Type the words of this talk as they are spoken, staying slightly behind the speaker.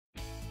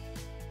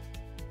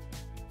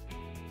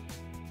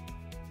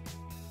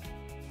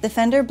The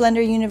Fender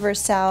Blender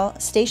Universale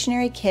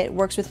stationary kit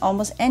works with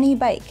almost any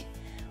bike.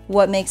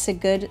 What makes a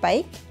good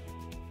bike?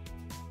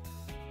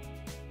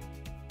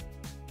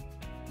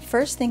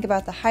 First, think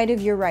about the height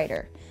of your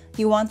rider.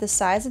 You want the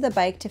size of the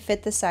bike to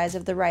fit the size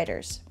of the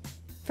riders.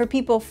 For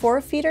people 4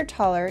 feet or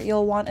taller,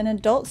 you'll want an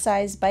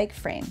adult-sized bike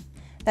frame.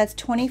 That's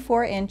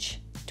 24-inch,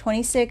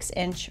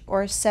 26-inch,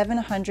 or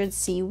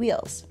 700C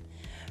wheels.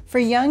 For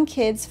young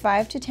kids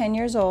 5 to 10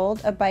 years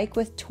old, a bike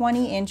with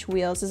 20-inch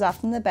wheels is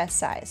often the best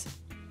size.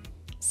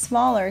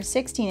 Smaller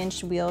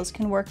 16-inch wheels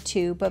can work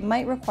too, but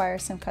might require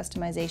some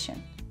customization.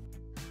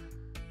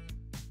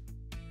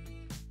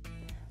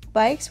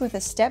 Bikes with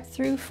a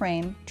step-through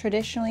frame,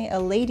 traditionally a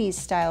ladies'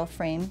 style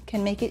frame,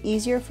 can make it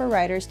easier for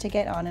riders to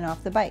get on and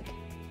off the bike.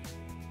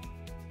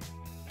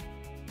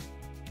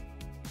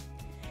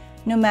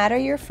 No matter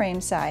your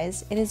frame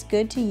size, it is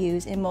good to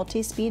use a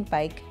multi-speed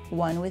bike,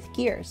 one with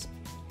gears.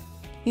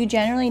 You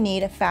generally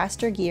need a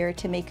faster gear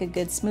to make a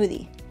good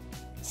smoothie.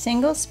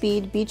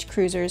 Single-speed beach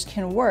cruisers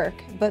can work,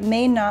 but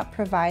may not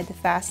provide the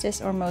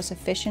fastest or most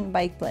efficient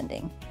bike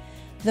blending.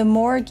 The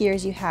more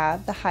gears you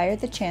have, the higher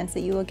the chance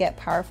that you will get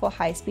powerful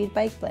high-speed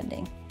bike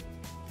blending.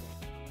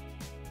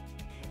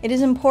 It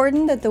is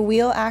important that the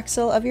wheel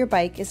axle of your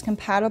bike is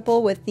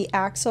compatible with the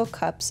axle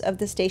cups of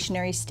the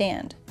stationary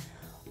stand.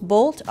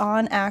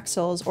 Bolt-on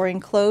axles or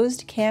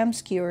enclosed cam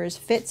skewers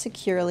fit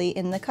securely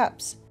in the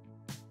cups.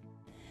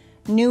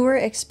 Newer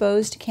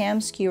exposed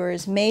cam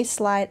skewers may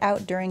slide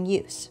out during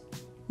use.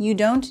 You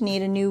don't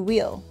need a new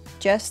wheel,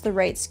 just the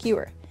right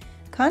skewer.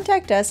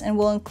 Contact us and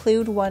we'll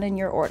include one in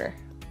your order.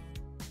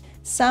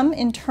 Some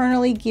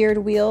internally geared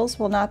wheels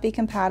will not be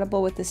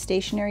compatible with the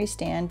stationary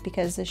stand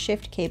because the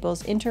shift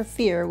cables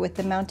interfere with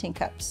the mounting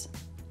cups.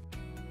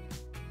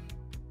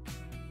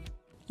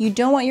 You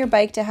don't want your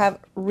bike to have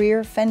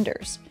rear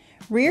fenders.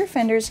 Rear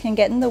fenders can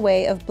get in the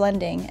way of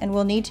blending and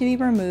will need to be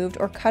removed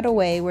or cut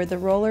away where the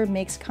roller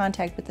makes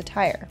contact with the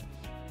tire.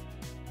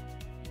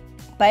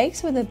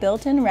 Bikes with a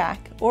built-in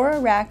rack or a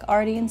rack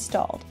already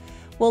installed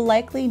will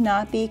likely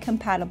not be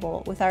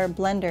compatible with our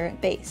Blender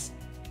base.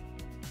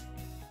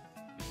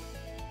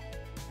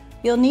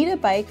 You'll need a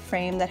bike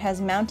frame that has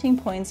mounting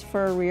points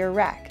for a rear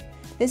rack.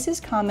 This is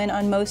common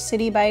on most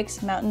city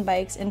bikes, mountain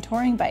bikes, and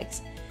touring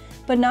bikes,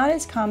 but not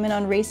as common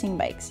on racing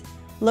bikes.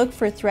 Look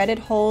for threaded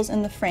holes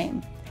in the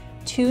frame,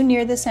 2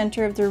 near the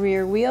center of the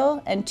rear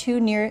wheel and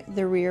 2 near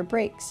the rear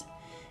brakes.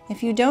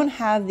 If you don't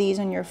have these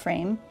on your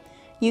frame,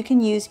 you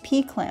can use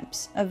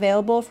P-clamps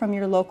available from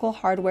your local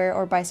hardware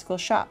or bicycle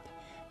shop.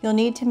 You'll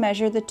need to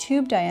measure the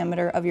tube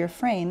diameter of your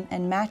frame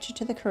and match it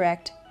to the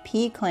correct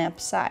P-clamp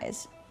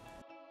size.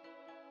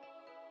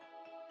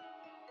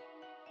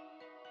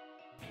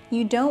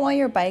 You don't want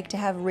your bike to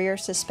have rear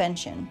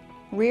suspension.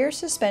 Rear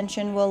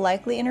suspension will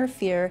likely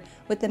interfere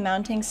with the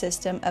mounting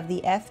system of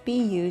the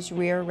FBU's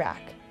rear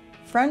rack.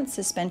 Front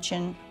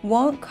suspension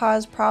won't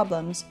cause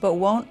problems, but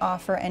won't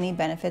offer any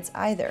benefits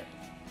either.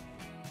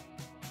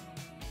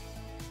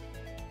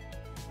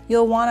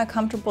 You'll want a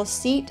comfortable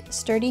seat,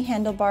 sturdy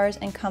handlebars,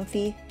 and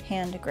comfy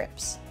hand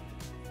grips.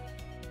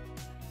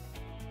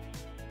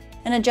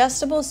 An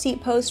adjustable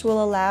seat post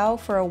will allow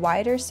for a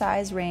wider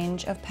size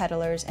range of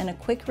pedalers, and a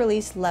quick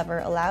release lever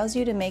allows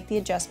you to make the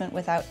adjustment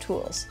without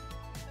tools.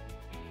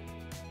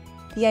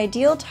 The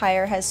ideal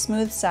tire has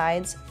smooth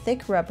sides,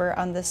 thick rubber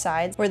on the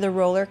sides where the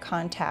roller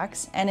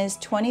contacts, and is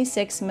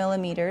 26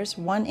 millimeters,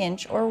 1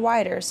 inch or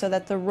wider so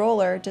that the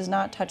roller does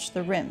not touch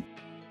the rim.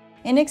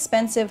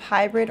 Inexpensive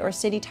hybrid or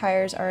city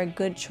tires are a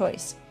good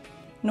choice,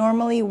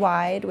 normally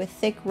wide with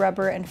thick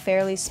rubber and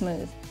fairly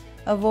smooth.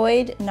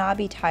 Avoid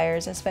knobby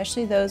tires,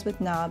 especially those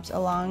with knobs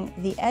along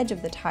the edge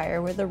of the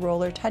tire where the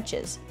roller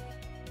touches.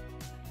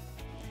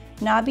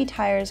 Knobby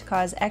tires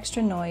cause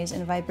extra noise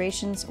and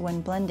vibrations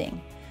when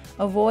blending.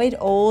 Avoid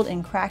old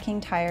and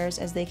cracking tires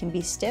as they can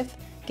be stiff,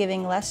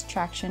 giving less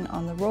traction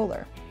on the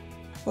roller.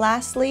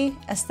 Lastly,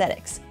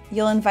 aesthetics.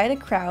 You'll invite a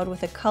crowd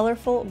with a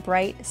colorful,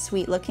 bright,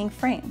 sweet-looking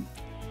frame.